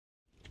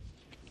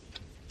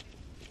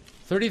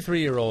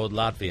33-year-old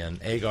Latvian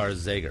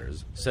Egars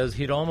Zegers says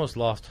he'd almost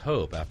lost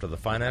hope after the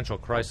financial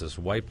crisis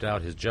wiped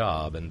out his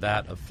job and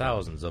that of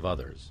thousands of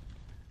others.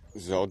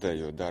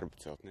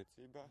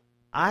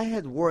 I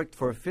had worked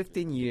for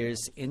 15 years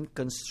in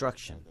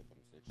construction,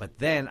 but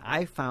then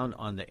I found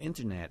on the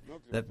internet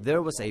that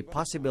there was a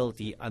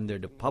possibility under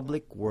the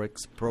Public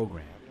Works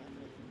program.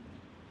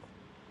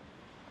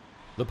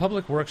 The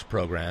Public Works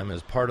program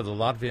is part of the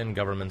Latvian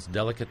government's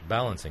delicate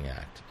balancing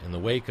act in the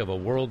wake of a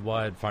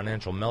worldwide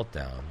financial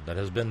meltdown that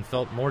has been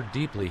felt more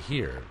deeply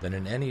here than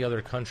in any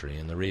other country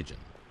in the region.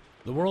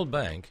 The World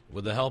Bank,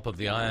 with the help of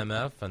the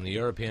IMF and the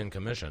European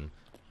Commission,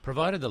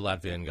 provided the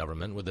Latvian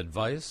government with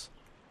advice,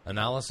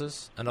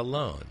 analysis, and a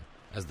loan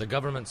as the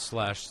government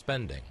slashed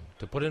spending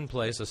to put in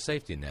place a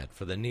safety net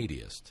for the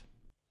neediest.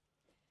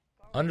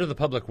 Under the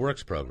Public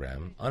Works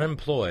program,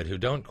 unemployed who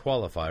don't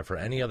qualify for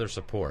any other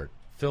support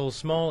fill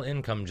small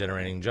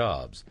income-generating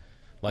jobs,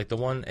 like the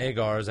one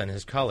Egars and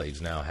his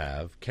colleagues now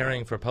have,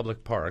 caring for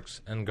public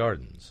parks and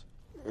gardens.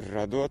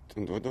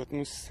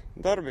 The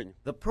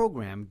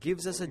program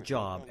gives us a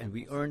job and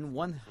we earn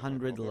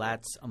 100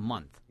 lats a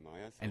month,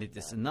 and it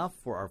is enough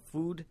for our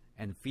food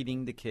and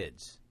feeding the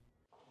kids.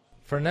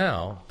 For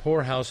now,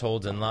 poor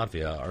households in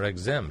Latvia are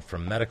exempt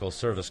from medical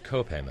service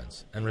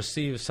co-payments and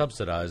receive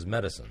subsidized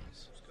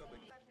medicines.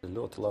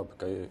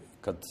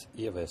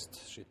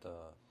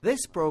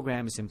 This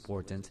program is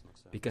important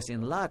because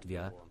in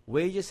Latvia,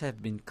 wages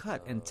have been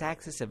cut and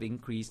taxes have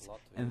increased,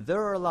 and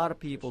there are a lot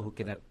of people who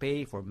cannot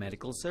pay for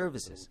medical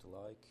services.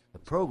 The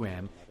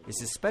program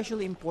is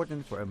especially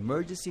important for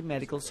emergency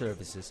medical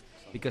services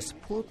because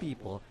poor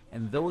people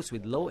and those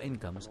with low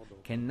incomes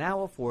can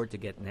now afford to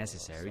get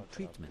necessary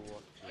treatment.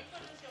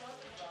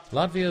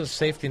 Latvia's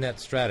safety net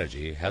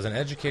strategy has an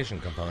education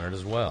component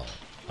as well,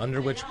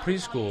 under which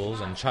preschools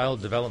and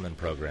child development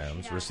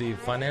programs receive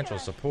financial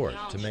support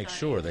to make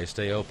sure they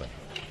stay open.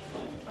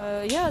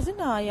 If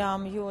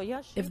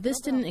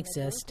this didn't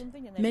exist,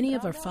 many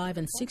of our 5-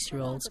 and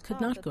 6-year-olds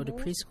could not go to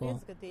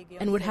preschool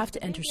and would have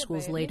to enter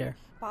schools later,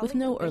 with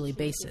no early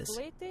basis.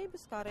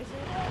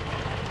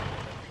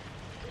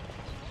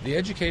 The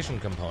education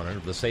component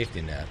of the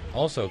safety net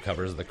also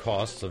covers the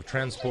costs of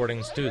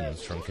transporting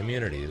students from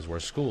communities where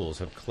schools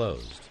have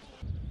closed.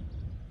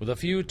 With a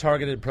few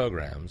targeted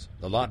programs,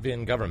 the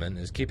Latvian government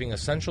is keeping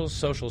essential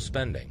social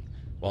spending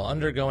while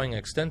undergoing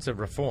extensive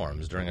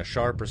reforms during a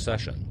sharp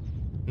recession.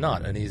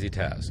 Not an easy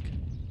task.